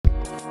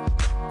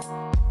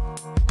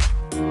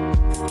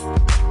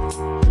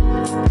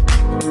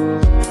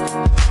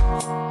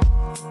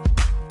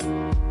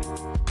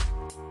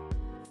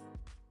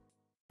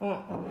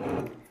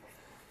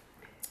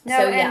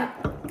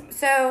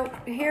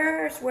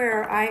here's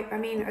where I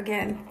mean,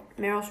 again,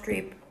 Meryl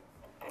Streep,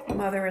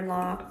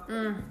 mother-in-law,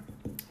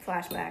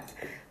 flashbacks.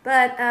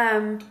 But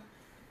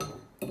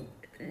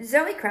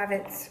Zoe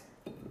Kravitz.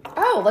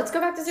 Oh, let's go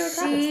back to Zoe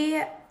Kravitz.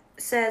 She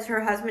says her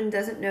husband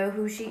doesn't know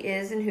who she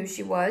is and who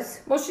she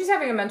was. Well, she's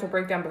having a mental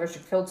breakdown because she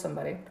killed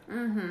somebody.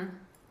 Mm-hmm.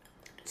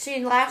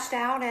 She lashed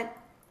out at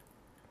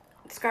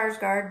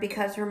Skarsgård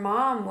because her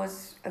mom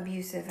was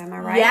abusive. Am I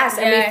right? Yes,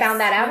 and we found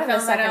that out in the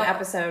second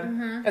episode.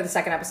 Mm-hmm. Or the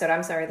second episode,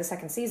 I'm sorry, the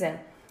second season.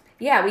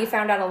 Yeah, we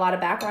found out a lot of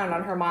background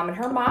on her mom. And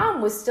her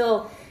mom was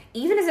still,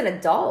 even as an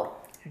adult,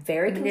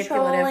 very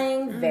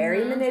controlling,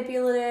 very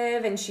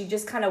manipulative. And she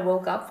just kind of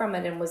woke up from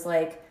it and was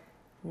like,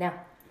 no.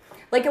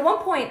 Like, at one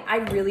point, I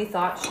really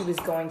thought she was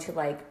going to,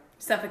 like...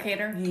 Suffocate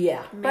her?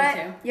 Yeah. Me but,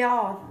 too.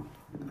 y'all,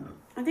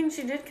 I think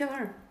she did kill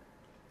her.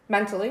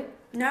 Mentally?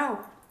 No.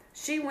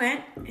 She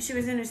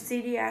was in a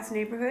seedy-ass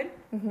neighborhood.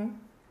 Mm-hmm.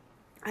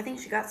 I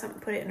think she got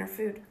something, put it in her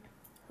food.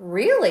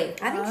 Really?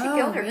 I think she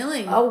killed her.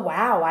 Really? Oh,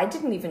 wow. I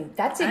didn't even...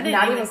 That did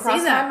not even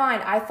cross my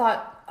mind. I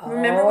thought...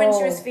 Remember when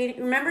she was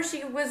feeding... Remember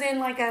she was in,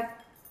 like, a...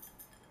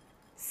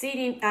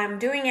 seedy... I'm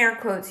doing air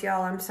quotes,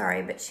 y'all. I'm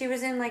sorry. But she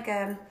was in, like,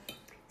 a...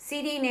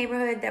 seedy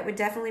neighborhood that would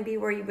definitely be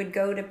where you would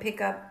go to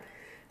pick up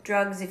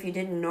drugs if you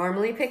didn't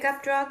normally pick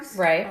up drugs.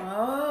 Right.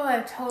 Oh,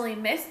 I totally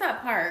missed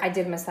that part. I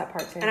did miss that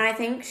part too. And I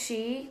think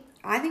she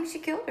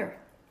killed her.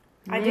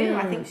 I do.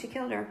 I think she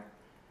killed her.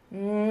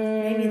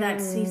 Maybe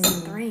that's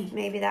season 3.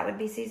 Maybe that would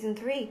be season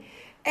 3.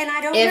 And I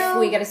don't know. If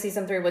we get a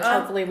season 3, which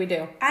hopefully we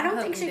do. I don't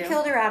think she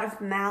killed her out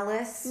of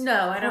malice.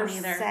 No, I don't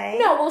either. Say.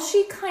 No, well,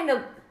 she kind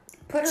of...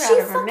 Put her out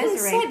of her misery.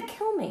 She fucking said,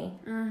 kill me.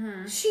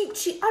 Mm-hmm.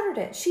 She uttered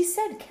it. She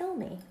said, kill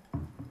me.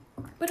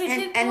 But it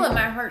did pull at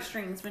my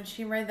heartstrings when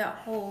she read that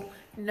whole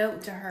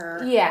note to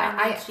her. Yeah,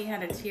 and she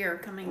had a tear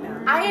coming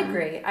down. I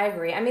agree.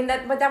 I mean,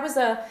 that was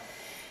a...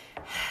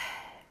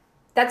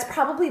 That's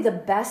probably the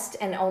best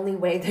and only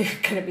way that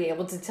you're going to be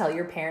able to tell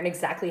your parent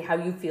exactly how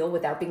you feel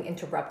without being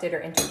interrupted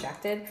or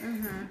interjected.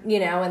 Mm-hmm. You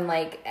know, and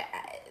like...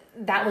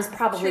 That was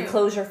probably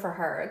closure for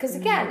her. Because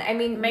again, I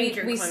mean,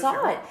 we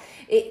saw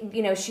it.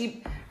 You know,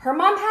 her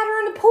mom had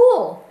her in the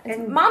pool.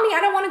 And Mommy, I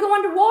don't want to go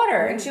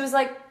underwater. And she was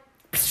like,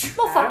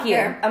 well, fuck you.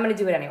 I'm going to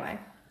do it anyway.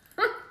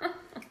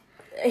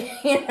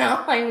 You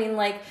know, I mean,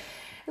 like,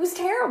 it was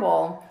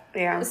terrible.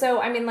 Yeah.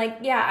 So, I mean, like,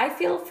 yeah, I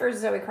feel for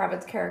Zoe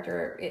Kravitz's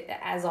character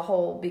as a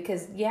whole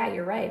because, yeah,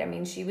 you're right. I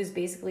mean, she was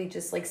basically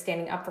just, like,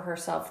 standing up for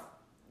herself,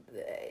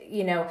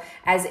 you know,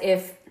 as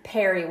if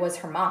Perry was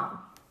her mom.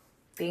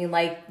 Being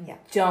like,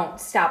 don't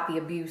stop the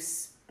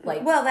abuse.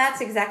 Like, well, that's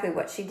exactly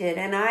what she did.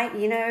 And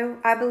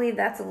I believe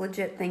that's a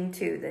legit thing,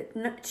 too.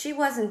 That she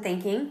wasn't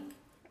thinking.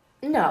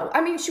 No,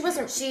 I mean, she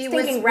wasn't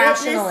thinking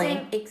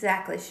rationally.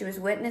 Exactly. She was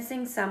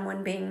witnessing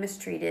someone being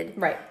mistreated.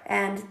 Right.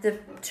 And the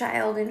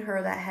child in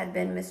her that had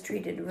been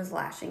mistreated was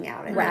lashing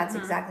out. And that's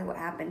exactly what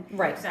happened.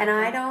 Right. Exactly.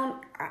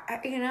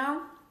 And you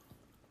know,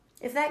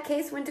 if that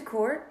case went to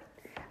court,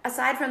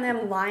 aside from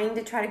them lying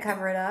to try to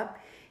cover it up,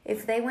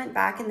 if they went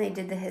back and they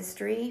did the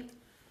history...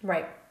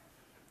 Right.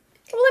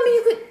 Well, I mean,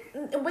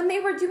 you could... When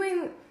they were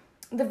doing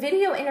the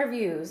video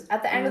interviews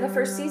at the end of the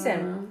first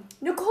season,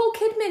 Nicole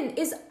Kidman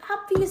is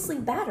obviously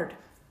battered.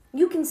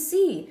 You can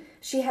see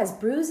she has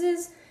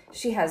bruises.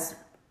 She has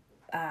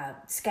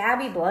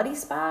scabby, bloody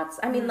spots.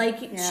 I mean, like,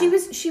 she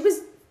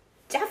was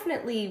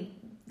definitely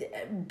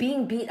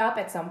being beat up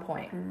at some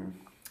point.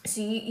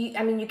 So,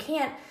 I mean, you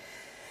can't...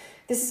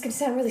 This is going to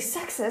sound really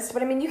sexist,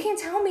 but I mean, you can't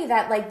tell me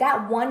that, like,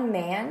 that one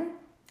man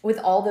with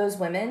all those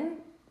women...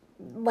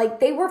 Like,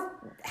 they were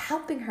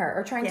helping her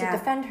or trying to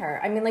defend her.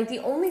 I mean, like, the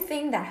only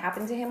thing that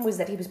happened to him was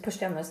that he was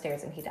pushed down those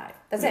stairs and he died.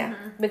 That's it.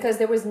 Because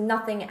there was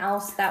nothing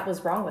else that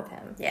was wrong with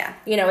him. Yeah.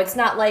 You know, it's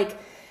not like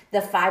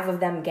the 5 of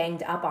them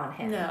ganged up on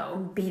him.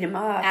 No. Beat him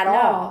up. At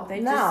all.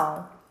 They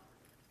just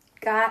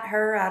got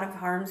her out of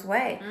harm's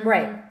way.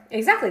 Right.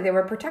 Exactly. They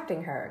were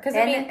protecting her. Cause,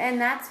 and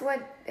that's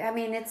what, I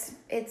mean,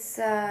 it's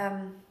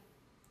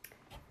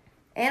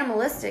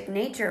animalistic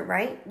nature,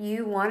 right?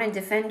 You want to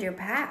defend your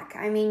pack.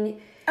 I mean...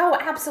 Oh,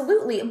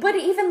 absolutely. But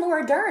even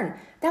Laura Dern,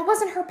 that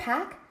wasn't her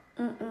pack.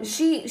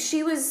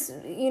 She was,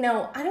 you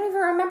know, I don't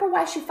even remember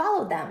why she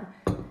followed them.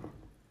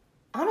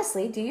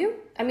 Honestly, do you?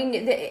 I mean,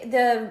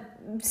 the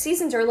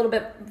seasons are a little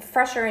bit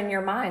fresher in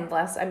your mind,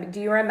 Les. I mean,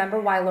 do you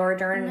remember why Laura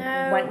Dern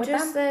went with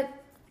them?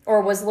 That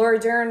or was Laura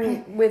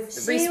Dern with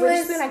Reese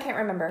Witherspoon? I can't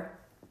remember.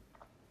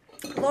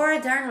 Laura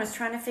Dern was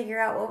trying to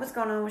figure out what was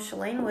going on with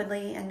Shailene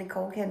Woodley and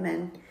Nicole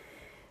Kidman.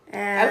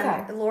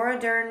 And Laura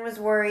Dern was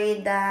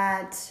worried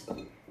that...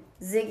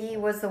 Ziggy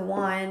was the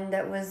one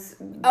that was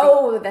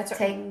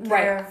taking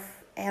care of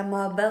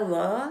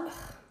Amabella.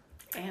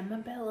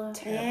 Amabella.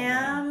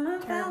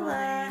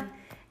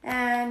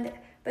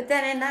 But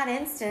then in that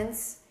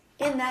instance,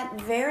 in that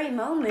very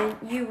moment,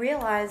 you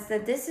realize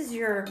that these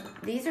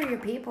are your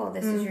people,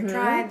 this is your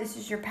tribe, this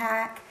is your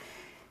pack,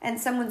 and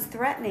someone's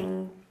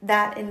threatening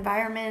that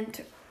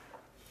environment,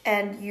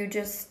 and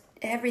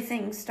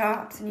everything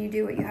stops, and you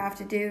do what you have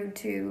to do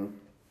to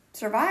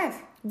survive.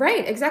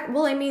 Right, exactly.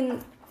 Well, I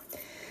mean...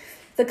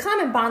 the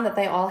common bond that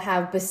they all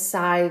have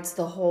besides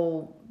the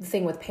whole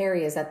thing with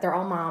Perry is that they're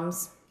all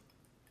moms.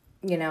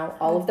 You know,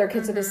 all of their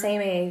kids are the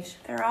same age.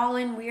 They're all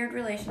in weird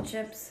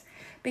relationships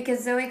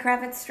because Zoe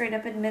Kravitz straight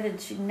up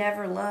admitted she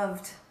never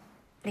loved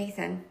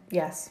Nathan.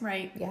 Yes.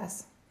 Right.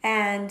 Yes.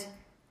 And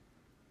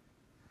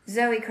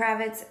Zoe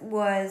Kravitz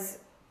was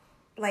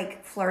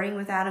like flirting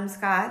with Adam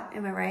Scott.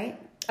 Am I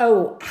right?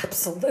 Oh,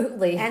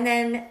 absolutely. And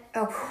then,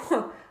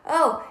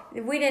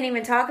 we didn't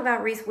even talk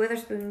about Reese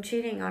Witherspoon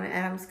cheating on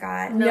Adam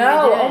Scott.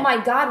 No, oh my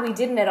God, we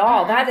didn't at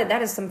all.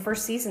 That is some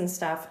first season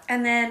stuff.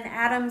 And then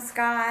Adam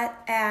Scott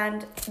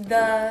and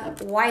the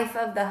wife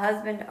of the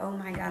husband. Oh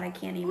my God, I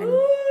can't even.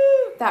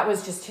 That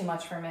was just too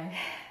much for me.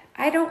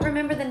 I don't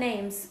remember the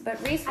names,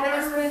 but Reese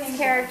Witherspoon's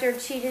character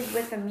cheated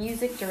with a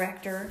music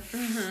director.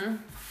 Mm-hmm.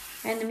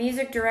 And the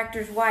music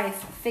director's wife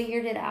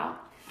figured it out.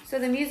 So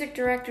the music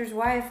director's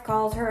wife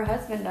calls her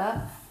husband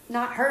up.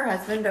 Not her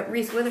husband, but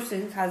Reese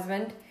Witherspoon's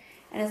husband.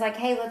 And is like,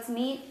 hey, let's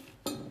meet.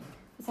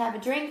 Let's have a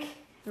drink.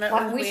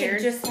 We should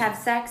just have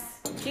sex.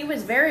 She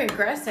was very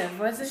aggressive,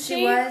 wasn't she?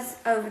 She was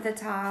over the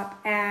top.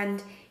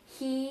 And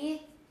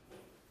he...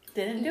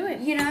 didn't do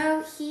it. You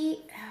know,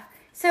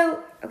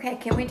 So, okay,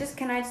 can I just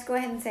go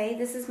ahead and say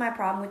this is my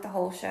problem with the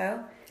whole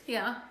show?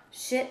 Yeah.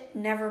 Shit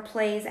never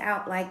plays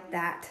out like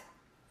that.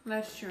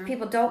 That's true.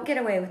 People don't get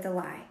away with the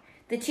lie.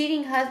 The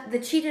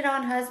cheated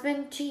on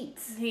husband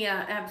cheats.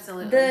 Yeah,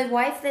 absolutely. The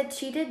wife that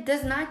cheated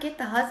does not get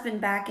the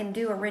husband back and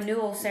do a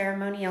renewal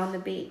ceremony on the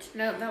beach.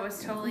 No, that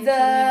was totally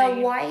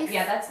the wife.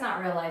 Yeah, that's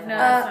not real life. No,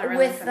 that's not real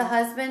with life the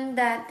husband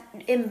that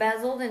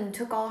embezzled and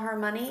took all her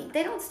money,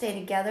 they don't stay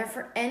together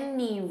for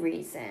any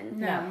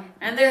reason. No,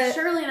 and they're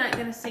surely not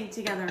going to stay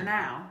together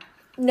now.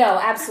 No,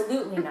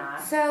 absolutely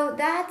not. So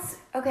that's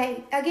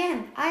okay.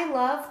 Again, I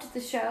loved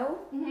the show.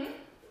 Mm-hmm.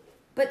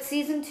 But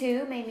season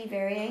 2 made me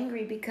very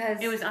angry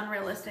because... it was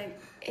unrealistic.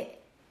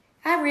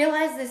 I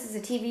realize this is a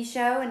TV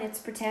show and it's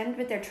pretend,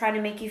 but they're trying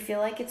to make you feel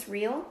like it's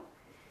real.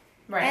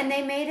 Right. And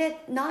they made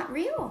it not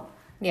real.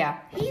 Yeah.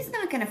 He's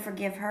not going to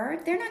forgive her.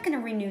 They're not going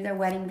to renew their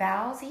wedding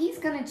vows. He's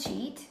going to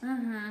cheat.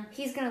 Mm-hmm.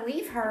 He's going to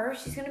leave her.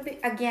 She's going to be...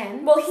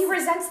 again. Well, he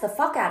resents the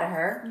fuck out of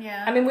her.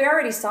 Yeah. I mean, we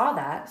already saw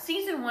that.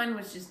 Season 1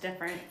 was just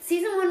different.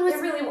 Season 1 was...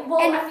 It really... well,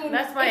 I mean,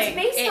 that's why it's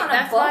based on a book.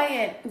 That's why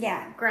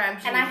it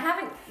grabs you. And I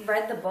haven't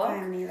read the book. I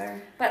don't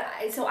either. But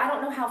so I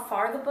don't know how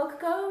far the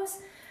book goes.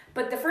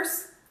 But the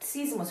first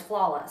season was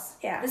flawless.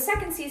 Yeah. The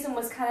second season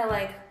was kind of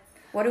like...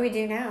 what do we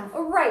do now?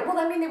 Right. Well,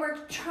 I mean, they were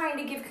trying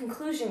to give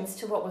conclusions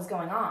to what was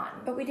going on.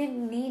 But we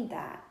didn't need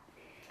that.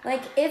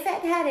 Like, if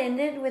it had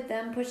ended with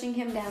them pushing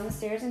him down the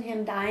stairs and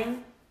him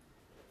dying,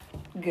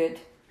 good.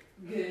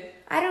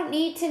 I don't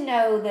need to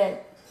know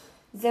that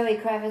Zoe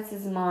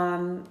Kravitz's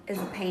mom is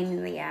a pain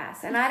in the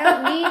ass. And I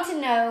don't need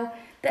to know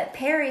that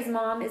Perry's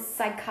mom is a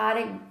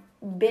psychotic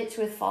bitch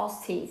with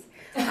false teeth.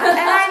 With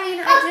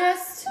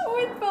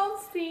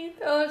false teeth.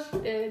 Oh,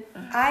 shit.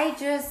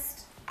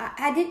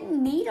 I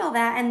didn't need all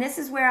that, and this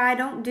is where I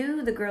don't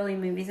do the girly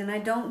movies, and I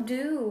don't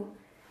do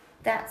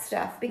that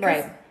stuff,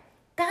 because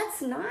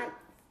that's not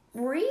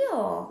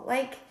real.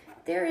 Like,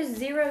 there is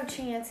zero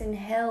chance in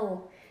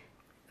hell.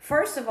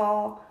 First of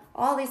all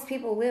these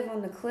people live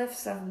on the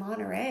cliffs of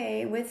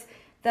Monterey with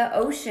the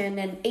ocean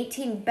and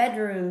 18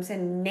 bedrooms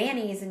and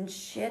nannies and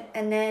shit,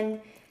 and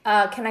then...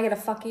 can I get a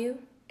fuck you?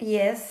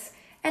 Yes.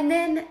 And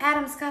then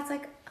Adam Scott's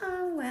like,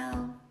 oh,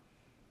 well,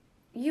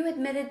 you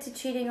admitted to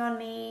cheating on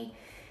me.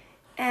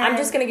 And I'm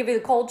just going to give you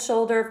the cold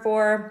shoulder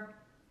for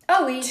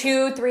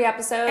 2-3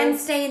 episodes. And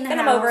stay in the house.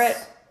 Then I'm over it.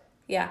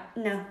 Yeah.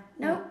 No,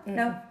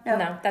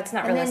 that's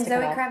not and realistic And then at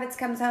Zoe all. Kravitz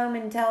comes home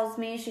and tells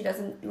me she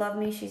doesn't love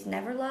me. She's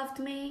never loved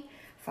me.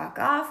 Fuck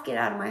off. Get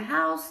out of my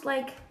house.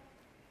 Like,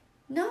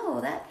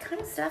 no, that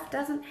kind of stuff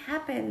doesn't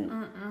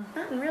happen.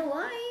 Not in real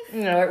life.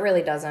 No, it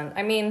really doesn't.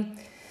 I mean...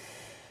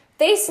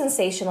 they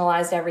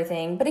sensationalized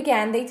everything. But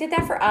again, they did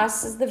that for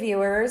us as the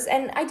viewers.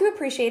 And I do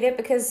appreciate it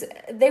because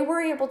they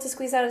were able to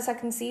squeeze out a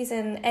second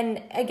season.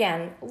 And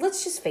again,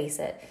 let's just face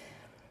it.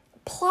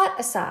 Plot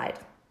aside,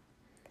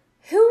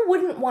 who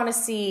wouldn't want to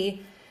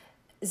see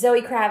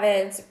Zoe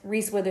Kravitz,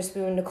 Reese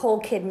Witherspoon, Nicole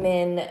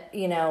Kidman,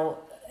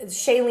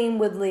 Shailene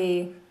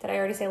Woodley. Did I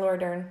already say Laura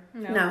Dern?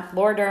 No.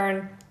 Laura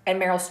Dern and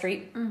Meryl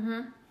Streep.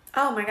 Mm-hmm.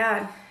 Oh, my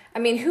God. I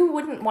mean, who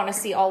wouldn't want to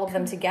see all of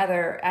them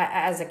together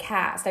as a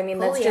cast? I mean,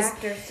 that's just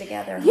actors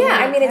together. Yeah,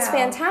 I mean, it's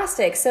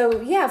fantastic. So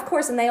yeah, of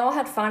course, and they all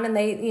had fun, and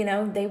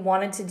they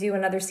wanted to do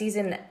another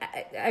season.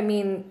 I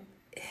mean,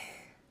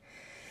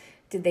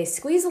 did they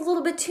squeeze a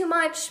little bit too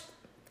much?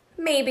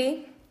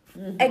 Maybe.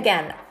 Mm-hmm.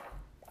 Again,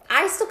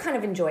 I still kind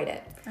of enjoyed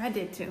it. I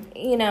did too.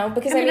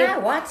 Because I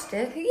watched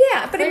it.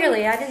 Yeah, but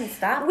clearly I didn't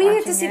stop. We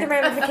get to see the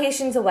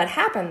ramifications of what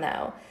happened,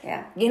 though.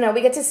 Yeah.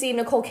 We get to see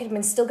Nicole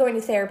Kidman still going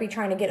to therapy,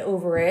 trying to get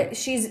over it.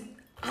 She's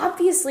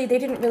obviously, they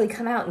didn't really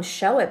come out and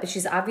show it, but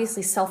she's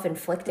obviously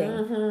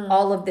self-inflicting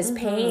all of this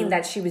pain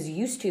that she was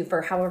used to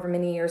for however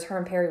many years her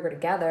and Perry were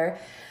together.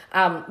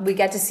 We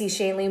get to see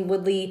Shailene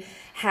Woodley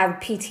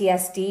have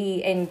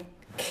PTSD and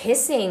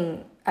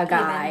kissing a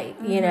guy,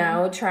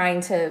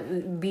 trying to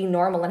be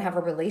normal and have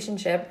a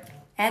relationship.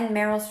 And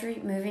Meryl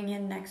Streep moving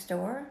in next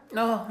door.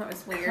 Oh, that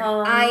was weird.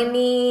 I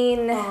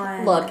mean,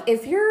 look,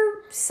 if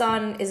your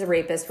son is a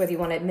rapist, whether you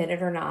want to admit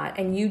it or not,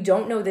 and you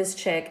don't know this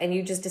chick, and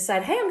you just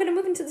decide, hey, I'm going to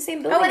move into the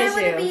same building and as I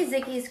you. want to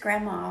be Ziggy's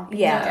grandma.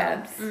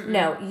 Yeah.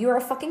 No, you're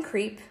a fucking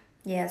creep.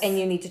 Yes. And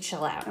you need to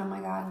chill out. Oh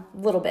my God. A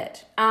little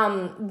bit.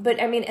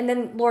 But I mean, and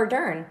then Laura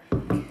Dern.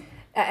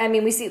 I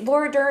mean, we see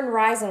Laura Dern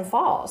rise and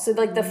fall. So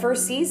like the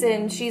first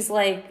season, she's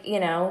like, you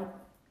know,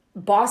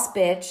 boss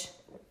bitch,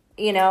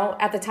 you know,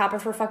 at the top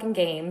of her fucking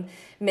game.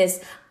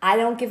 Miss, I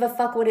don't give a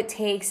fuck what it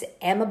takes.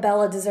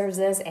 Amabella deserves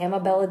this.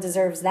 Amabella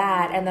deserves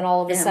that. And then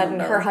all of a sudden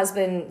her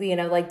husband, you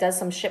know, like does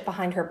some shit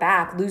behind her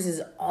back,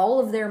 loses all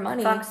of their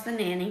money. Fucks the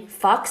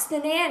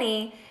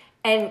nanny.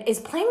 And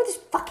is playing with his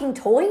fucking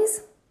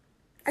toys.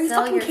 Are you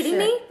fucking kidding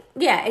me?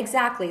 Yeah,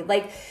 exactly.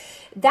 Like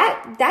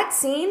that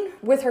scene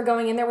with her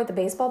going in there with the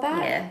baseball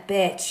bat. Yeah.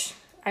 Bitch.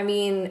 I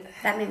mean,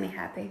 that made me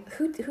happy.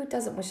 Who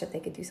doesn't wish that they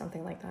could do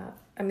something like that?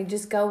 I mean,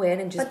 just go in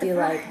and just be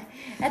like.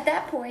 At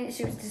that point,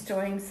 she was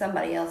destroying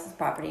somebody else's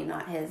property,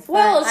 not his.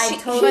 Well,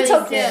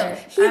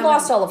 he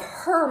lost all of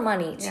her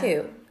money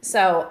too.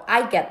 So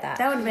I get that.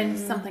 That would have been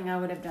something I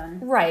would have done.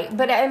 Right,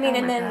 but I mean,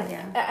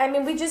 I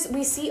mean,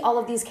 we see all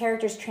of these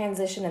characters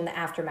transition in the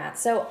aftermath.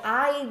 So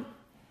I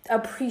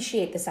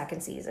appreciate the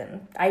second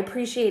season. I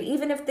appreciate,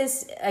 even if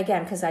this,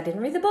 again, because I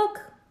didn't read the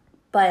book,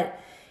 but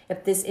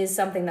if this is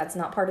something that's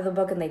not part of the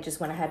book and they just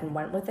went ahead and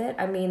went with it,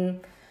 I mean,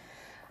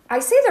 I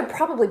say they're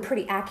probably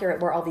pretty accurate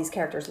where all these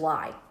characters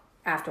lie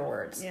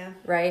afterwards. Yeah.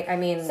 Right? I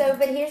mean... So,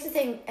 but here's the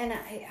thing, and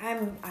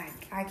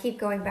I keep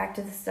going back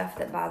to the stuff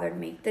that bothered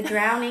me. The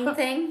drowning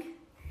thing.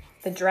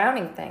 The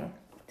drowning thing.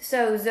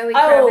 So, Zoe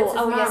Kravitz's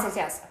mom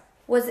yes.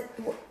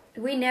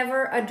 We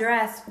never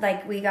addressed,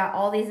 like, we got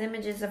all these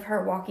images of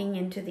her walking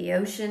into the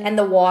ocean. And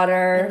the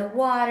water. And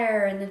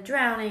the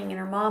drowning, and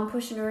her mom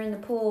pushing her in the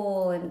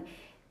pool, and...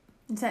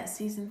 Is that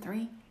season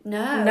 3?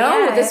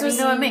 No, this was...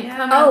 are we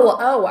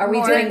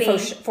doing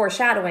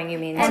foreshadowing, you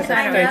mean? And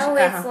I know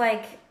it's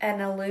like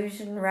an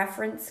illusion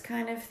reference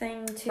kind of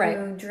thing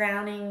to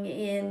drowning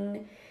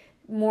in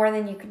more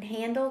than you can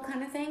handle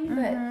kind of thing,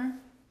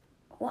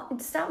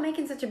 but stop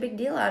making such a big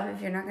deal out of it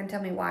if you're not going to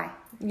tell me why.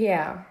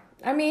 Yeah.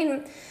 I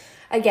mean...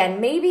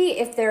 Again, maybe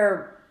if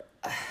they're...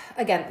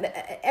 Again,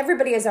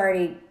 everybody is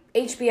already...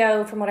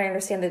 HBO, from what I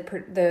understand,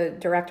 the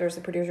directors,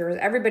 the producers,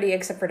 everybody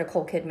except for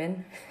Nicole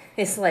Kidman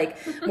is like,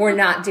 we're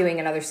not doing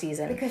another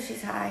season. Because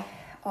she's high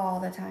all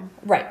the time.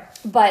 Right.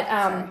 But,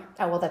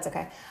 that's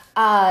okay.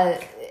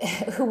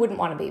 Who wouldn't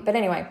want to be? But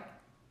anyway,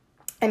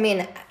 I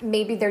mean,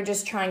 maybe they're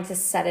just trying to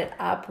set it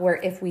up where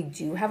if we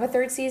do have a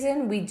third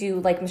season, we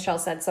do, like Michelle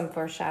said, some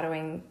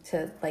foreshadowing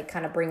to like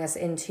kind of bring us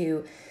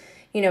into...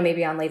 You know,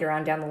 maybe later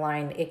on down the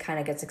line, it kind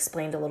of gets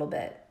explained a little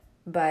bit.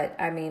 But,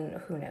 I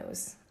mean, who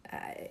knows?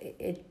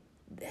 I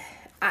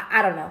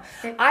don't know.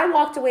 I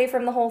walked away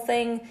from the whole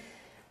thing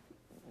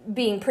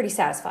being pretty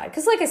satisfied.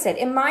 Because, like I said,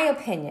 in my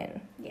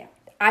opinion,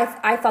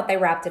 I thought they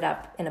wrapped it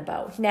up in a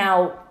bow.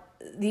 Now,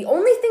 the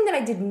only thing that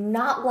I did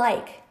not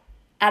like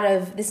out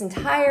of this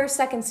entire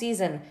second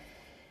season,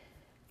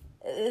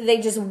 they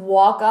just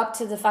walk up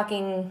to the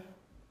fucking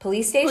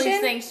police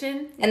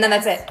station. And then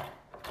that's it.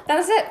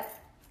 That's it.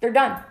 They're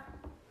done.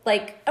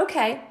 Like,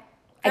 okay,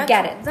 I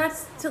get it.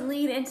 That's to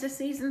lead into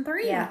season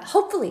 3. Yeah,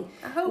 hopefully.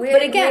 I hope.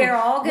 But again,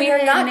 we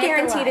are not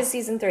guaranteed a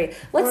season 3.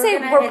 Let's say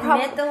we're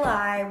admit the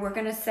lie. We're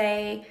gonna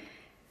say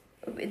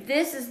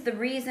this is the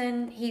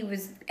reason he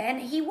was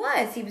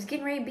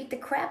getting ready to beat the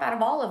crap out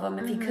of all of them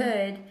if he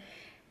could.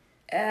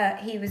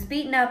 He was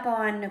beating up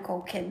on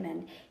Nicole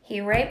Kidman.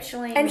 He raped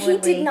Shailene and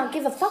Woodley. He did not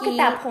give a fuck at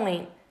that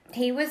point.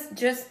 He was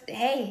just,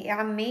 hey,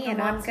 I'm me,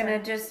 and I'm gonna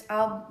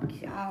I'll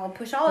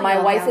push all of my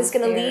y'all wife downstairs. is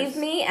gonna leave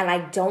me, and I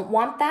don't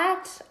want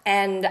that,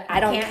 and I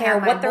don't care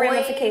what the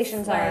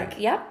ramifications are.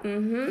 Yep.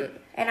 Mm-hmm.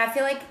 And I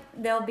feel like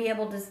they'll be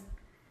able to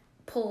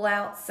pull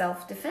out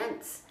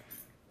self-defense.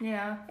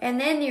 Yeah. And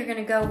then you're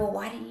gonna go, well,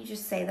 why didn't you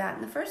just say that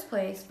in the first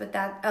place? But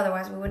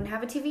otherwise we wouldn't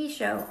have a TV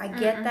show. I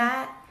get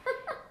that,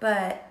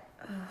 but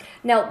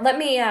now let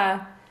me.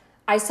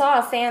 I saw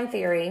a fan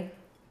theory.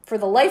 For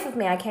the life of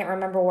me, I can't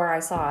remember where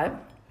I saw it.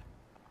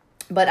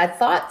 But I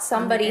thought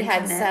somebody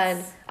had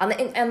said on the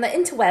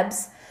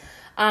interwebs,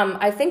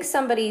 I think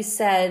somebody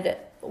said,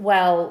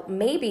 well,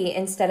 maybe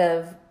instead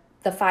of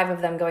the 5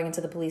 of them going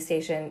into the police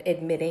station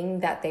admitting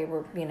that they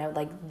were, you know,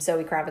 like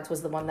Zoe Kravitz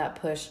was the one that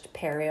pushed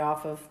Perry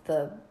off of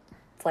the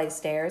flight of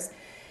stairs,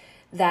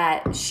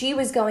 that she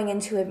was going in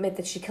to admit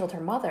that she killed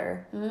her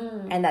mother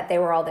and that they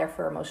were all there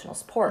for emotional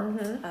support.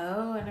 Mm-hmm.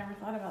 Oh, I never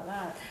thought about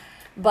that.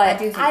 But I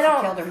do think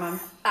she killed her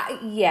mom.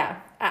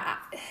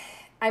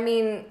 I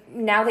mean,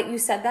 now that you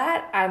said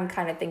that, I'm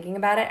kind of thinking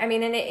about it. I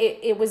mean, and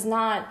it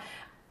wasn't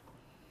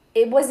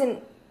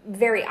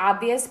very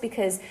obvious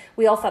because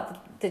we all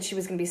thought that she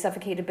was going to be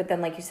suffocated. But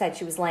then, like you said,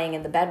 she was laying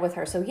in the bed with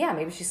her. So, yeah,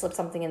 maybe she slipped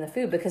something in the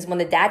food because when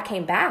the dad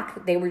came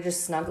back, they were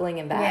just snuggling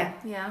in bed.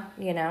 Yeah.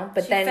 You know?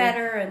 But she fed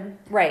her and...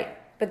 Right.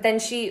 But then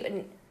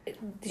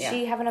Did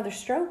she have another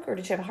stroke or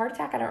did she have a heart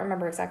attack? I don't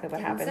remember exactly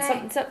what happened.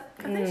 I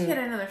think she had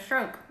another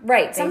stroke.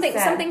 Right.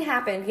 Something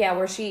happened,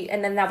 where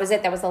and then that was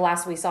it. That was the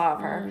last we saw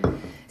of her.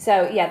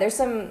 So, yeah, there's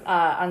some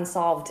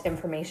unsolved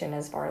information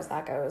as far as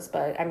that goes.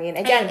 But, I mean,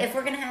 again... Hey, if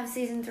we're going to have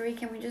season 3,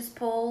 can we just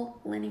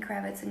pull Lenny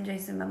Kravitz and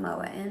Jason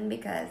Momoa in?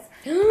 Because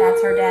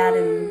that's her dad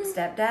and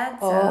stepdad.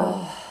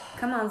 So,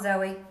 come on,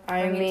 Zoe.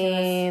 I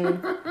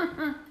mean,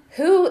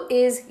 who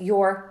is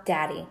your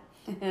daddy?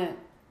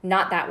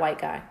 Not that white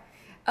guy.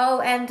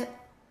 Oh, and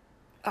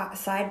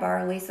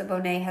sidebar, Lisa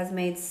Bonet has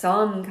made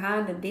some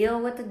kind of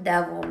deal with the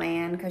devil,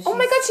 man. Oh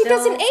my God, she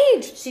doesn't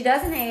age. She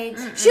doesn't age.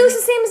 She looks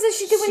the same as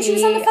she did when she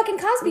was on the fucking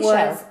Cosby Show.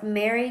 Was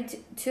married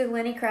to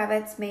Lenny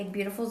Kravitz, made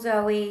beautiful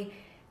Zoe,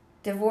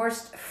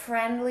 divorced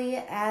friendly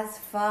as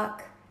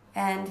fuck,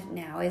 and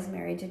now is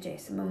married to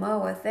Jason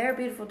Momoa with their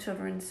beautiful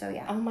children. So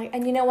yeah. Oh my!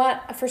 And you know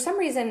what? For some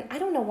reason, I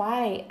don't know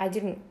why I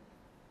didn't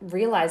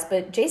realize,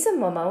 but Jason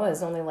Momoa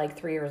is only like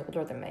 3 years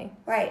older than me.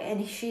 Right,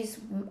 and she's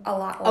a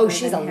lot older. Oh,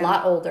 she's a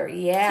lot older.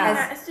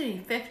 Yeah. She's to be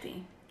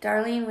 50.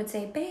 Darlene would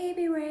say,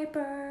 "Baby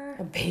raper."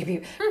 A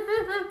baby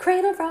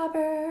cradle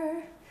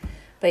robber.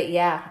 But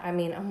yeah, I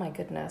mean, oh my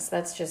goodness,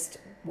 that's just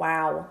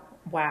wow.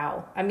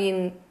 I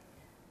mean,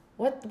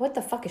 what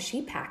the fuck is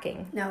she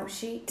packing? No,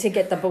 she to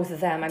get the both of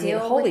them. I mean,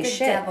 holy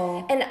shit.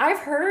 Devil. And I've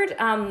heard,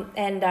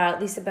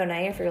 and Lisa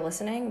Bonet, if you're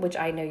listening, which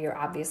I know you're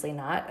obviously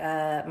not,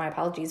 my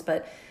apologies,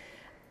 but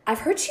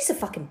I've heard she's a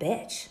fucking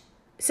bitch.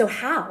 So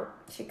how?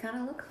 She kind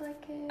of looks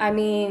like it. I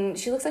mean,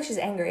 she looks like she's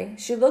angry.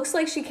 She looks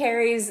like she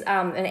carries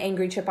an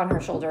angry chip on her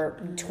shoulder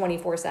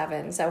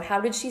 24/7. So how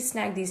did she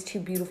snag these two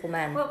beautiful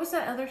men? What was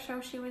that other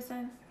show she was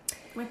in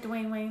with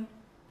Dwayne Wayne?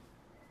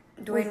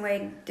 Dwayne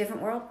Wayne,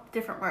 Different World?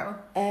 Different World.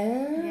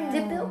 Oh. Yeah.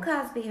 Did Bill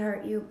Cosby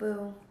hurt you,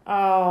 boo?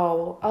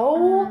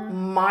 Oh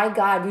my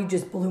God, you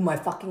just blew my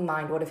fucking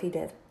mind. What if he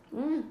did?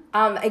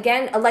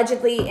 Again,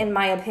 allegedly, in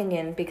my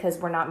opinion, because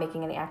we're not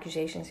making any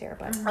accusations here,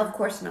 but Of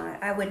course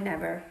not. I would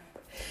never.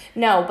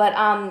 no, but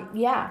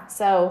yeah.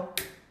 So,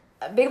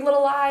 Big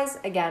Little Lies.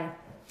 Again,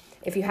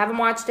 if you haven't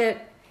watched it,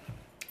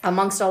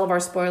 amongst all of our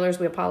spoilers,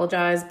 we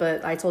apologize.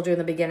 But I told you in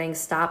the beginning,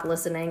 stop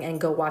listening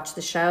and go watch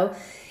the show.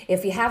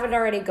 If you haven't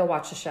already, go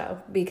watch the show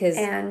because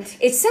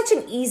it's such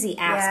an easy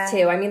ask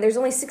too. I mean, there's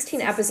only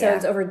 16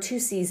 episodes over 2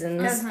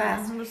 seasons. That's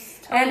fast. Totally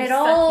And it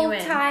all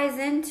ties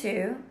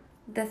into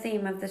the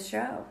theme of the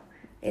show.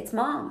 It's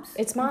moms.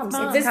 It's moms.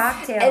 It's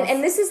cocktails.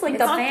 And this is like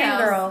it's the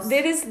fangirls.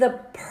 It is the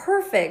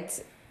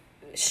perfect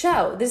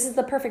show. This is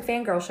the perfect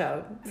fangirl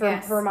show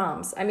for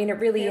moms. I mean, it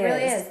really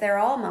is. They're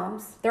all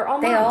moms. They're all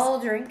moms. They all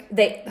drink.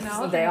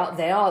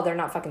 They're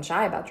not fucking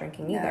shy about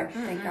drinking either.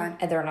 No, thank God.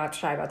 And they're not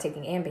shy about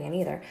taking Ambien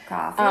either.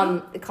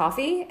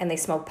 Coffee. And they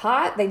smoke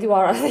pot. They do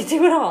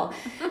it all.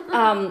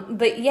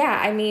 But yeah,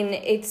 I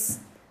mean,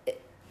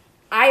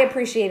 I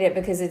appreciate it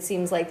because it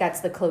seems like that's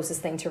the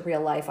closest thing to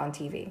real life on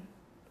TV.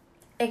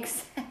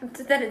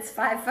 Except that it's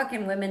 5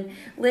 fucking women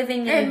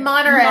living in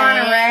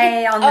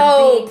Monterey on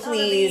the beach.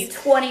 Please.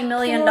 $20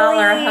 million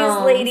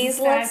homes. Ladies,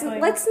 Exactly.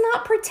 let's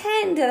not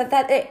pretend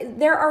that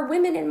there are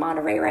women in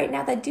Monterey right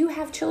now that do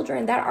have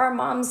children, that are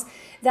moms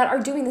that are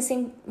doing the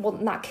same, well,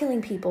 not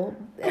killing people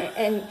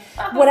and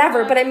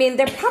whatever, but I mean,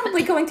 they're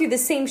probably going through the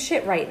same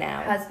shit right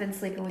now. Husband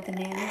sleeping with the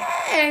nanny.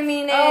 I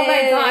mean, oh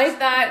my gosh,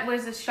 that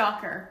was a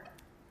shocker.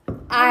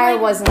 I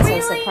wasn't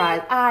really? so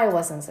surprised. I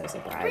wasn't so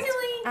surprised.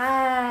 Really?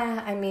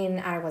 I mean,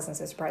 I wasn't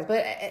so surprised.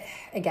 But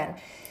again.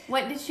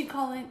 What did she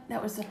call it?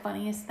 That was the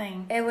funniest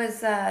thing. It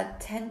was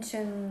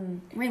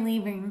tension...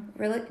 Relieving.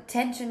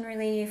 Tension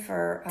relief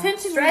or...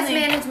 Tension stress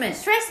relief. management.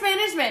 Stress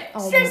management.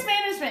 Oh, Stress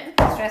management.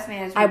 Stress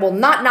management. I will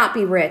not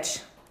be rich.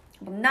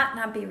 Will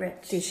not be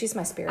rich. Dude, she's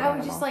my spirit I would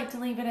animal. just like to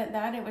leave it at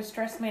that. It was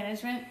stress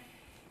management.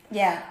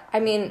 Yeah. I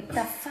mean...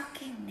 The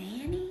fucking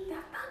nanny?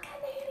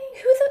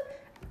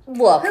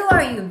 Look. Who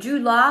are you,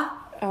 Jude Law?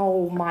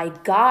 Oh my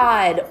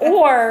God.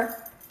 Or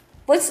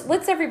let's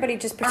everybody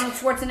just Arnold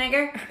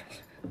Schwarzenegger?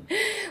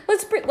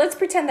 let's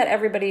pretend that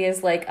everybody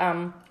is like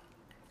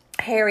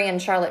Harry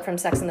and Charlotte from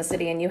Sex and the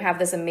City, and you have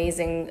this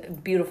amazing,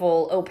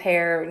 beautiful au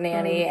pair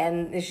nanny,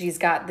 and she's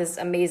got this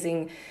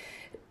amazing,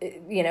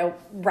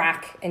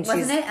 rack, and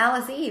Wasn't it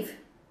Alice Eve?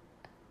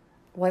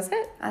 Was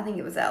it? I think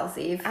it was Alice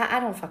Eve.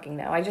 I don't fucking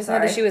know. I just know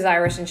that she was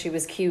Irish and she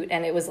was cute,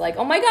 and it was like,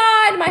 oh my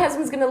God, my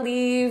husband's gonna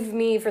leave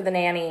me for the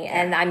nanny,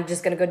 and I'm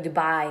just gonna go to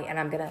Dubai, and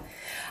I'm gonna.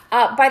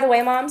 By the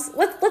way, moms,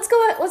 let's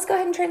go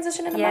ahead and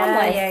transition into mom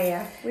life.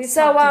 Yeah.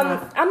 So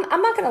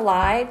I'm not gonna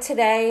lie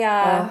today.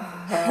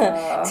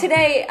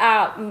 Today,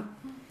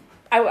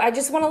 I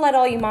just want to let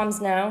all you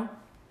moms know,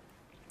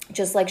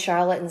 just like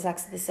Charlotte in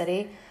Sex and the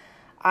City,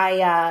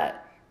 I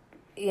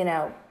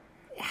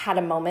had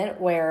a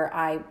moment where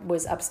I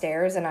was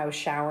upstairs and I was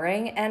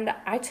showering, and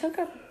I took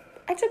a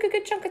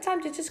good chunk of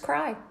time to just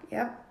cry.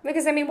 Yep.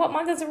 Because I mean, what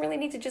mom doesn't really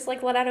need to just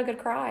like let out a good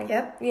cry?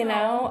 Yep.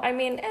 I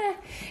mean,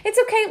 it's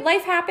okay.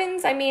 Life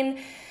happens. I mean,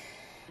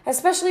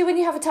 especially when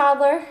you have a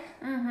toddler,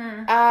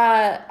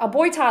 a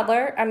boy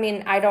toddler. I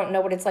mean, I don't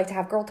know what it's like to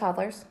have girl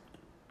toddlers,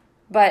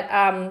 but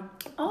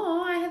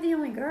Oh, I have the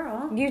only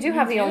girl. You do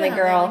have the only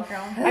girl.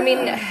 I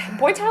mean,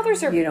 boy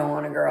toddlers are... You don't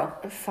want a girl.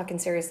 Fucking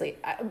seriously.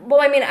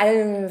 Well, I mean, I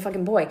don't even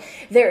fucking boy.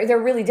 They're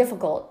really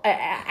difficult.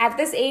 At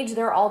this age,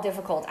 they're all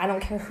difficult. I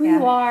don't care who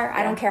you are.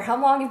 I don't care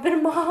how long you've been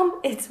a mom.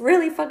 It's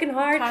really fucking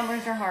hard.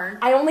 Toddlers are hard.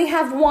 I only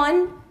have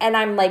one, and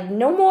I'm like,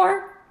 no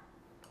more.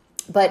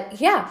 But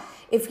yeah,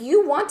 if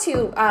you want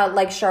to,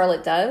 like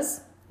Charlotte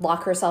does,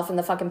 lock herself in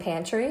the fucking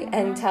pantry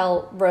and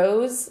tell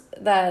Rose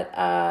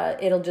that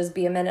it'll just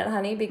be a minute,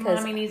 honey, because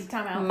Mommy needs a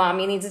timeout.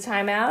 Mommy needs a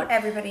timeout.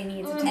 Everybody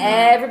needs a timeout.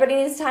 Everybody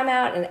needs a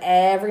timeout, and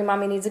every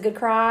mommy needs a good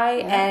cry.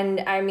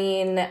 And I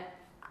mean,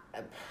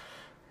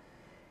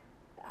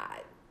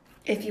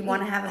 if you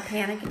want to have a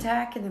panic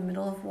attack in the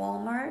middle of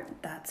Walmart,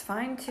 that's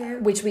fine too.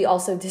 Which we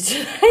also did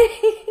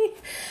today.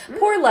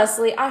 Poor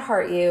Leslie, I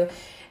heart you.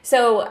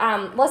 So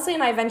Leslie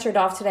and I ventured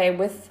off today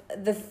with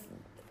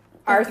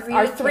our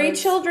three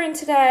children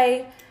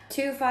today.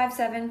 2, 5,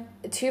 7.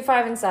 2,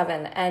 5, and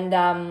 7.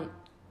 And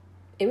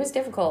it was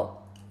difficult.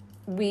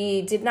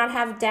 We did not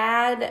have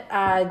Dad,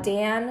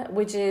 Dan,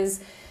 which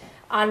is,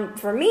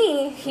 for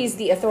me, he's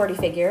the authority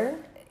figure,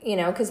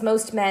 because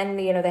most men,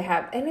 they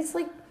have, and it's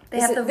like, they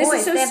have the voice. This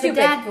is so they have stupid.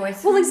 the dad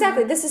voice. Well,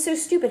 exactly. This is so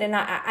stupid, and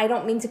I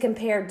don't mean to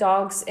compare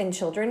dogs and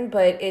children,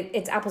 but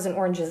it's apples and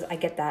oranges. I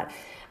get that.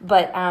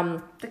 But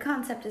the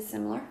concept is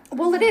similar.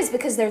 Well, it is,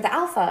 because they're the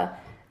alpha.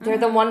 They're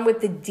the one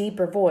with the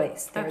deeper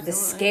voice. They're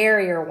Absolutely. the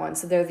scarier one.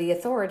 So they're the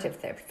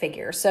authoritative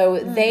figure. So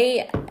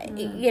they,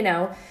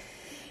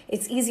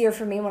 it's easier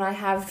for me when I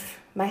have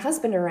my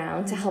husband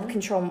around to help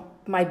control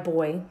my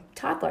boy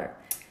toddler.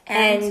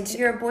 And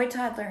your boy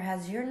toddler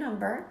has your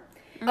number.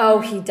 Oh,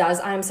 he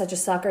does. I'm such a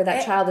sucker.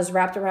 That child is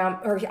wrapped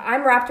around, or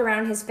I'm wrapped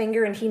around his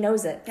finger, and he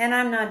knows it. And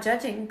I'm not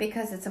judging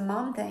because it's a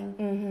mom thing.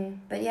 Mm-hmm.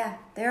 But yeah,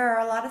 there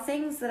are a lot of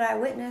things that I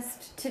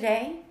witnessed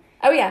today.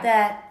 Oh, yeah.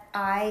 That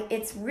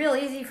it's real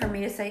easy for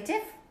me to say,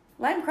 Tiff,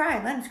 let him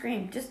cry, let him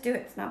scream. Just do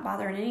it. It's not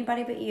bothering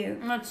anybody but you.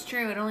 That's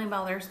true. It only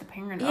bothers the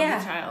parent of the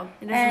child.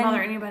 It doesn't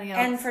bother anybody else.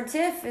 And for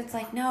Tiff, it's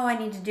like, no, I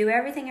need to do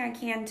everything I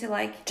can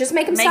to just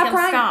make him stop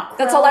crying. Stop.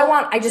 That's all I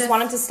want. I just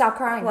want him to stop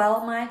crying.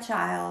 Quell my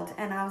child.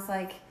 And I was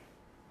like,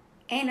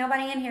 ain't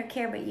nobody in here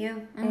care but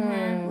you.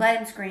 Mm-hmm.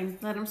 Let him scream.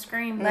 Let him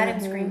scream. Let him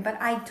scream. But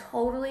I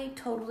totally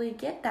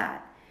get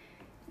that.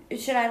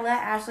 Should I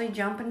let Ashley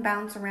jump and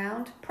bounce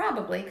around?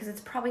 Probably, because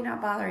it's probably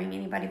not bothering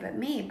anybody but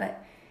me.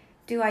 But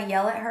do I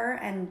yell at her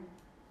and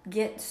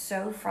get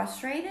so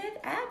frustrated?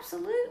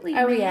 Absolutely.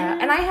 Oh, man. yeah.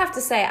 And I have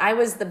to say, I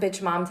was the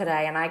bitch mom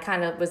today, and I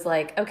kind of was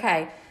like,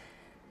 okay,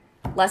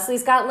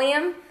 Leslie's got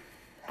Liam.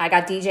 I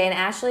got DJ and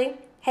Ashley.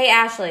 Hey,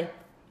 Ashley.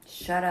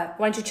 Shut up.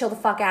 Why don't you chill the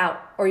fuck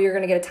out, or you're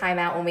going to get a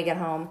timeout when we get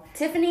home.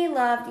 Tiffany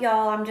loved,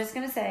 y'all, I'm just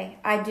going to say,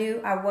 I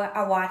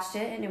watched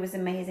it, and it was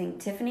amazing.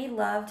 Tiffany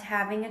loved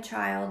having a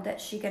child that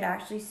she could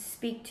actually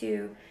speak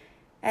to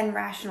and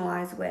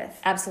rationalize with.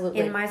 Absolutely.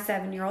 In my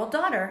 7-year-old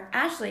daughter.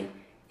 Ashley,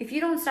 if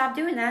you don't stop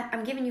doing that,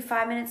 I'm giving you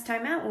 5 minutes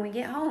timeout when we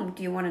get home.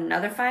 Do you want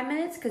another 5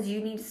 minutes? Because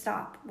you need to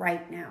stop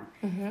right now.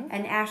 Mm-hmm.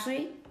 And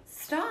Ashley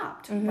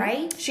stopped,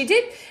 right? She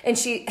did, and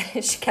she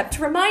kept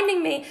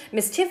reminding me,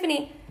 Miss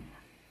Tiffany,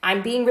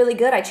 I'm being really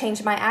good. I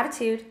changed my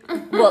attitude.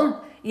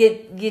 Well,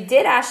 you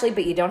did, Ashley,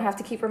 but you don't have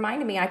to keep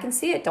reminding me. I can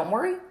see it. Don't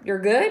worry.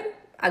 You're good.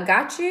 I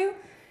got you.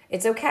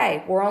 It's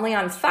okay. We're only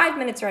on 5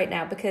 minutes right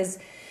now because,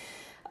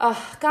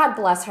 God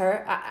bless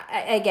her.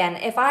 Again,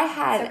 if I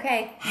had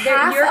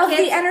half of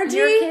the energy.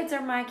 Your kids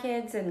are my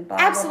kids and blah,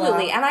 absolutely. blah,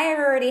 blah. And I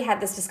already had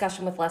this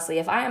discussion with Leslie.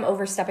 If I am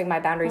overstepping my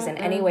boundaries in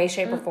any way,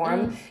 shape, or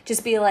form,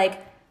 just be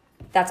like,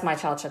 that's my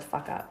child, shut the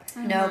fuck up.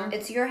 No,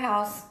 it's your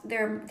house.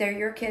 They're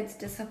your kids.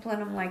 Discipline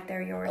them like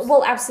they're yours.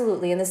 Well,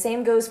 absolutely. And the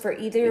same goes for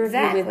either of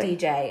you with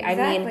DJ. Exactly.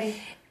 I mean,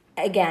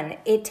 again,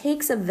 it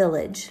takes a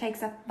village.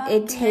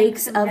 It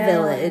takes a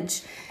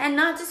village. And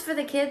not just for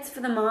the kids, for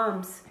the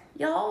moms.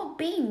 Y'all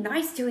be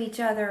nice to each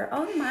other.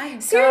 Oh my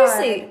God.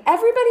 Seriously,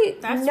 everybody,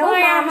 That's no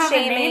why I mom have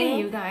shaming. a nanny,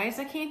 you guys.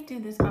 I can't do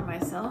this by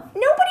myself.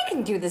 Nobody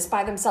can do this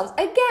by themselves.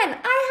 Again,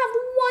 I have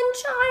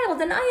one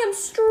child and I am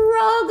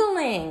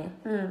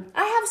struggling.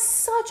 I have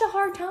such a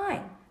hard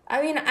time.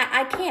 I mean,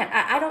 I can't.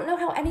 I don't know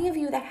how any of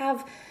you that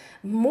have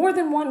more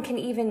than one can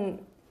even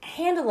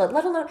handle it,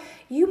 let alone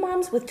you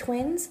moms with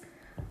twins.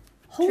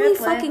 Holy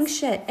Triplets. fucking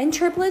shit. And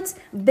triplets,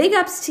 big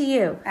ups to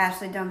you.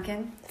 Ashley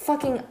Duncan.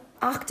 Fucking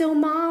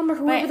Octomom or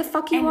whoever the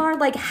fuck you are.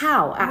 Like,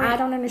 how? I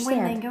don't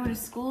understand. When they go to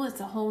school, it's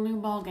a whole new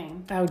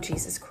ballgame. Oh,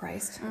 Jesus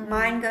Christ.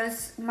 Mine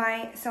goes,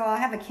 so I'll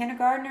have a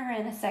kindergartner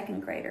and a second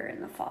grader in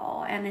the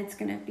fall, and it's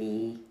going to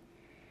be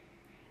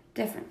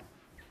different.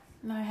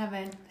 And I have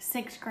a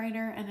 6th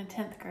grader and a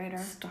 10th grader.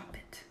 Stop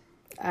it.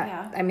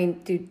 Yeah. I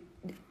mean, dude,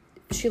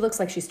 she looks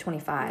like she's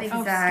 25. Exactly.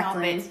 Oh,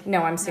 stop it.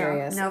 No, I'm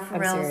serious. No, for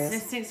I'm real. The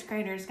serious. 6th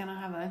grader is going to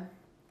have a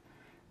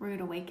rude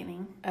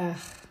awakening.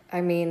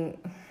 I mean,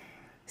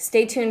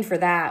 stay tuned for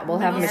that. We'll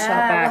have Michelle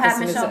Yeah, back. we'll have as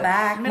soon Michelle as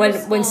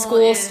back. When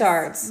school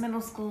starts.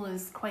 Middle school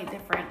is quite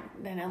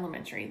different than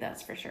elementary,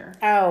 that's for sure.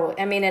 Oh,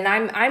 I mean, and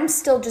I'm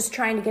still just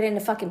trying to get into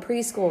fucking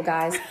preschool,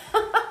 guys.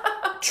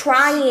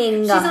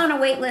 trying. She's on a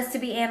wait list to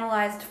be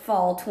analyzed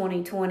fall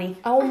 2020.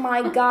 Oh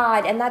my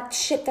God. And that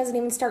shit doesn't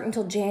even start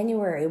until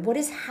January. What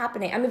is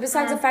happening? I mean,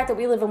 besides the fact that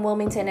we live in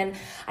Wilmington, and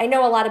I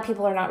know a lot of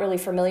people are not really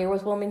familiar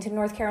with Wilmington,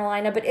 North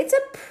Carolina, but it's a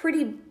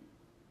pretty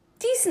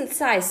decent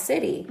sized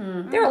city.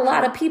 There are a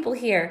lot of people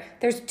here.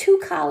 There's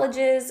 2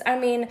 colleges. I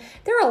mean,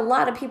 there are a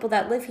lot of people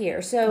that live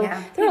here. So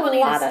there people are a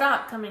need lot to of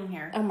stop coming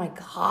here. Oh my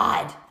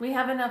God. We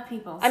have enough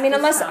people. I mean,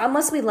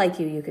 unless we like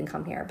you, you can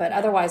come here. But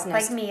otherwise, no.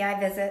 Like me, I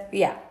visit.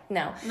 Yeah,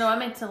 no. No, I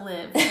meant to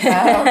live.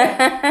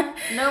 Okay.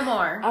 No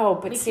more. Oh,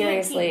 but we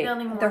seriously, can't keep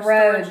building more the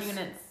storage roads.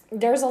 units.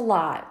 There's a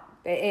lot.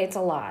 It's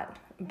a lot.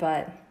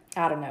 But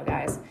I don't know,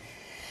 guys.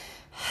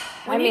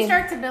 When you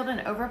start to build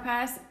an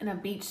overpass in a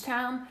beach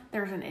town,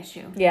 there's an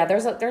issue. Yeah,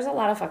 there's a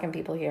lot of fucking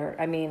people here.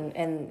 I mean,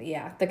 and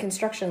yeah, the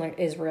construction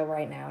is real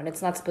right now, and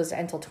it's not supposed to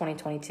end until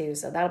 2022,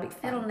 so that'll be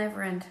fun. It'll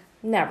never end.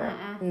 Never.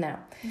 No.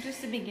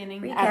 Just the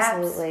beginning. Recaps.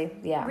 Absolutely.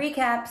 Yeah.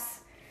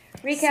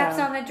 Recaps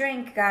So- on the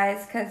drink,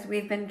 guys, because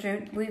we've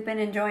been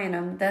enjoying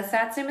them. The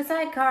Satsuma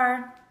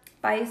Sidecar,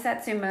 Bayou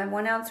Satsuma,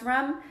 1 ounce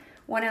rum,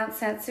 1 ounce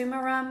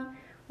Satsuma rum,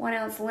 1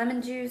 ounce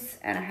lemon juice,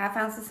 and a ½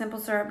 ounce of simple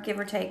syrup, give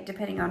or take,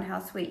 depending on how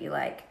sweet you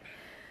like.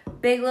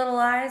 Big Little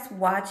Lies,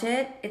 watch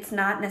it. It's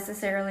not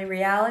necessarily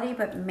reality,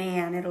 but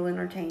man, it'll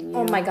entertain you.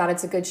 Oh my God,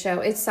 it's a good show.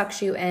 It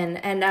sucks you in.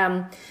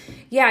 And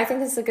yeah, I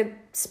think this is a good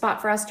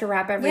spot for us to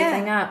wrap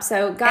everything up.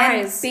 So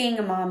guys, and being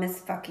a mom is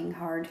fucking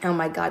hard. oh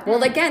my God.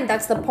 Well, again,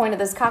 that's the point of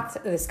this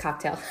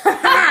cocktail.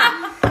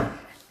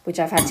 Which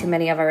I've had too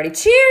many of already.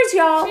 Cheers,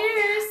 y'all.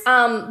 Cheers.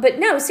 But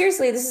no,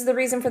 seriously, this is the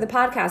reason for the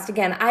podcast.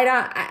 Again,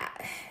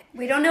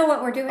 We don't know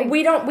what we're doing.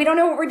 We don't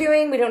know what we're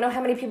doing. We don't know how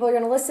many people are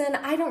going to listen.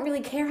 I don't really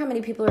care how many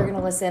people are going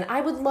to listen.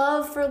 I would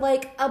love for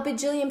like a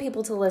bajillion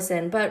people to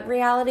listen, but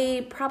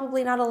reality,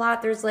 probably not a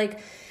lot. There's like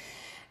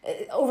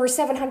over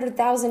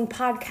 700,000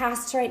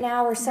 podcasts right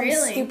now or some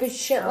stupid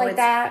shit like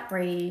that.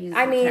 Crazy.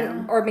 I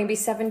mean, or maybe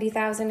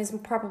 70,000 is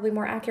probably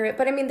more accurate.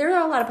 But I mean, there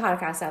are a lot of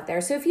podcasts out there.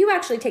 So if you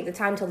actually take the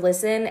time to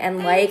listen and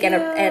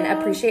and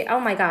appreciate, oh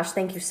my gosh,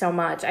 thank you so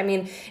much. I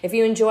mean, if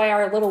you enjoy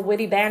our little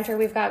witty banter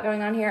we've got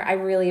going on here, I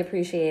really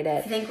appreciate it.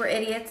 If you think we're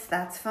idiots,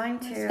 that's fine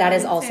too. That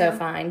is also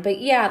fine. But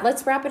yeah,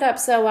 let's wrap it up.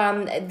 So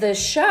the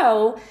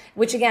show,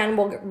 which again,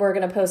 we're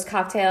going to post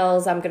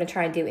cocktails. I'm going to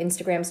try and do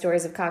Instagram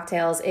stories of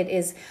cocktails. It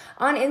is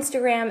on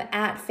Instagram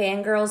at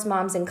Fangirls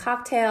Moms and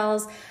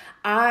Cocktails.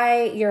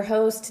 Your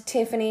host,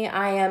 Tiffany,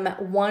 I am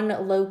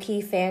one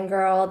low-key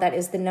fangirl. That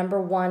is the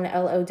number 1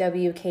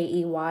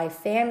 LOWKEY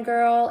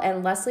fangirl.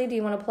 And Leslie, do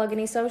you want to plug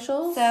any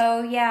socials?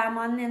 So, yeah, I'm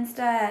on Insta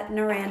at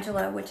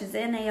Narangelo, which is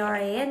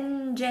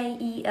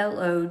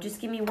NARANJELO.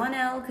 Just give me 1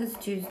 L because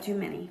 2's too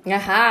many.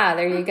 Aha,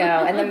 there you go.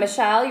 And then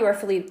Michelle, you are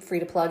free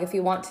to plug if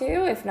you want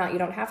to. If not, you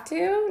don't have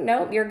to.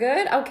 Nope, you're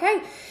good.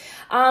 Okay.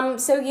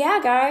 So yeah,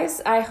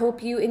 guys, I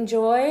hope you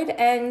enjoyed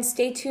and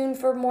stay tuned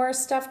for more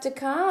stuff to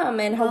come.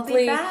 And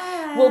hopefully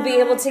we'll be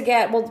able to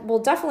we'll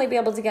definitely be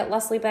able to get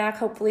Leslie back.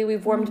 Hopefully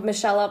we've warmed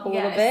Michelle up a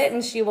little bit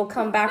and she will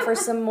come back for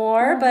some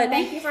more. But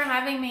thank you for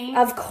having me.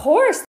 Of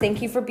course.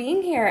 Thank you for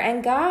being here.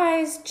 And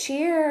guys,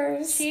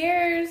 cheers.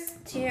 Cheers.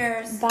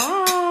 Cheers.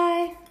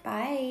 Bye.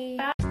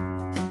 Bye.